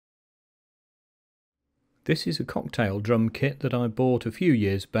This is a cocktail drum kit that I bought a few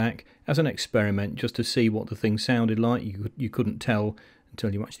years back as an experiment, just to see what the thing sounded like. You couldn't tell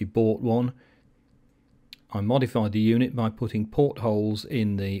until you actually bought one. I modified the unit by putting portholes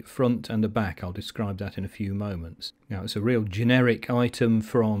in the front and the back. I'll describe that in a few moments. Now, it's a real generic item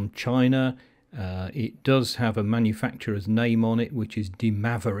from China. It does have a manufacturer's name on it, which is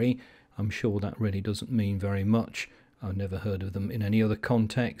DiMavery. I'm sure that really doesn't mean very much. I've never heard of them in any other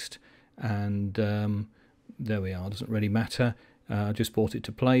context, and there we are, doesn't really matter. I just bought it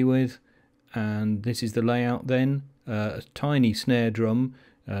to play with, and this is the layout then. A tiny snare drum,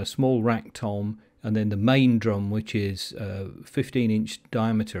 a small rack tom, and then the main drum, which is 15-inch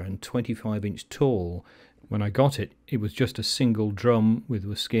diameter and 25-inch tall. When I got it, it was just a single drum with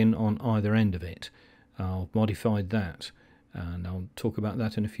a skin on either end of it. I've modified that, and I'll talk about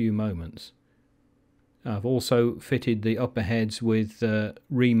that in a few moments. I've also fitted the upper heads with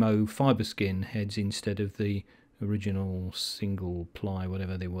Remo fibre skin heads instead of the original single ply,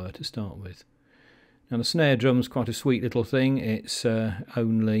 whatever they were to start with. Now, the snare drum's quite a sweet little thing. It's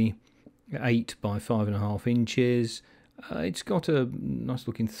only 8 by 5.5 inches. It's got a nice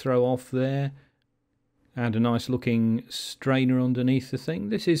looking throw off there and a nice looking strainer underneath the thing.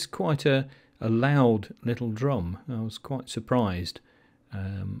 This is quite a loud little drum. I was quite surprised.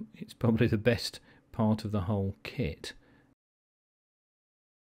 It's probably the best part of the whole kit.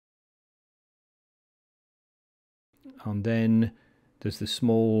 And then there's the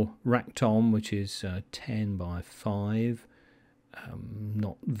small rack tom, which is 10 by 5.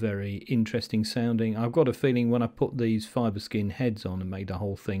 Not very interesting sounding. I've got a feeling when I put these fibre skin heads on and made the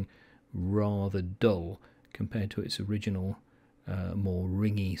whole thing rather dull compared to its original more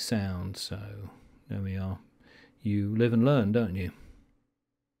ringy sound. So there we are. You live and learn, don't you?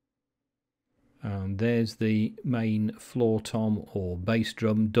 And there's the main floor tom or bass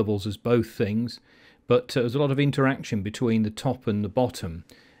drum, doubles as both things, but there's a lot of interaction between the top and the bottom.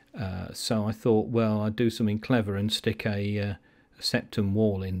 So I thought, well, I'd do something clever and stick a septum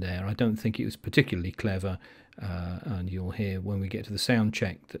wall in there. I don't think it was particularly clever, and you'll hear when we get to the sound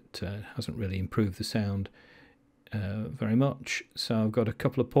check that hasn't really improved the sound very much. So I've got a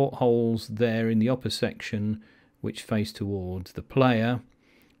couple of portholes there in the upper section which face towards the player,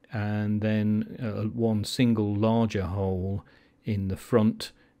 and then one single larger hole in the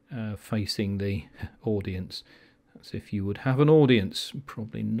front facing the audience. That's if you would have an audience.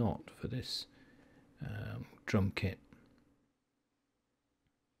 Probably not for this drum kit.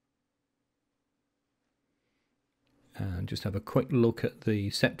 And just have a quick look at the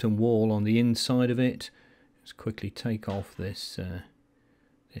septum wall on the inside of it. Just quickly take off this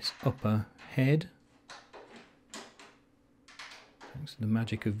this upper head. Thanks to the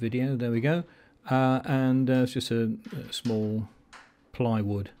magic of video. There we go. And it's just a small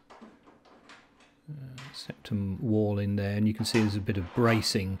plywood septum wall in there, and you can see there's a bit of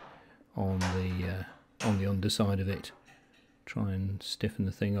bracing on the underside of it. Try and stiffen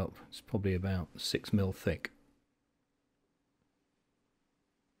the thing up. It's probably about 6mm thick.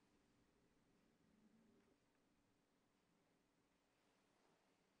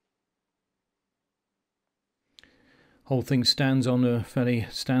 Whole thing stands on a fairly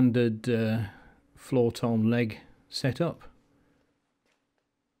standard floor tom leg setup,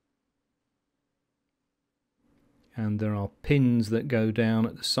 and there are pins that go down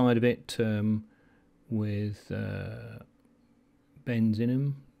at the side of it with bends in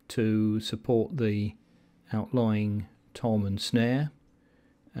them to support the outlying tom and snare,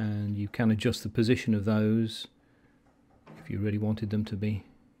 and you can adjust the position of those if you really wanted them to be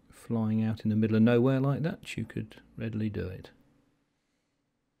flying out in the middle of nowhere like that. You could readily do it.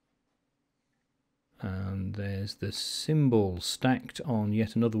 And there's the cymbal stacked on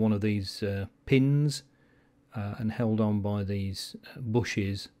yet another one of these pins and held on by these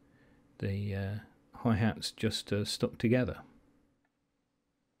bushes. The hi-hats just stuck together.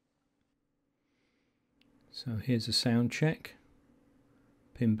 So here's a sound check.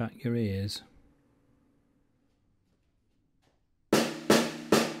 Pin back your ears.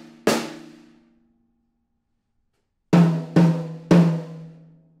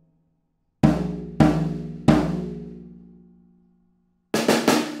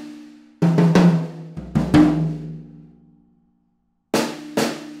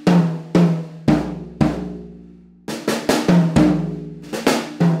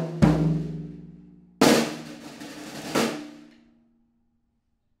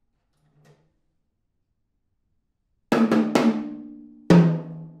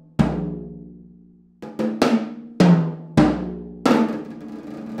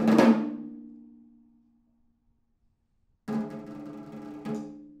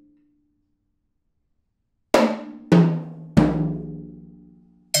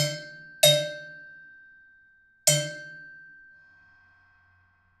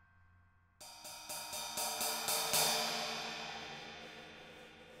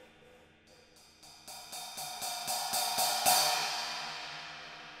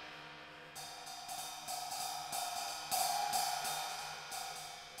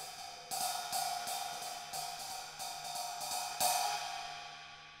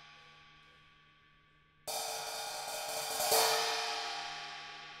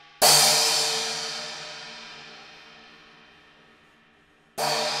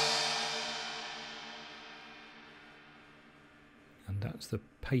 that's the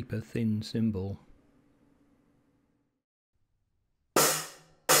paper thin cymbal.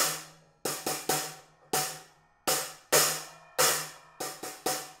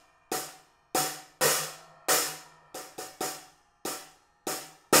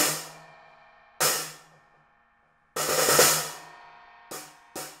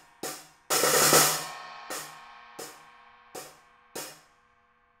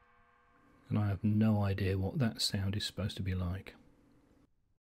 And I have no idea what that sound is supposed to be like.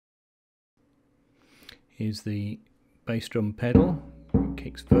 Here's the bass drum pedal, it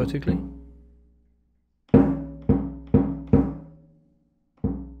kicks vertically.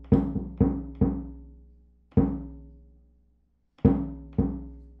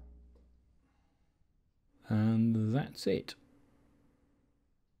 And that's it.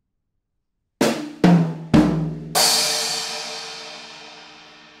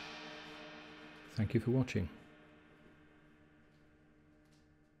 Thank you for watching.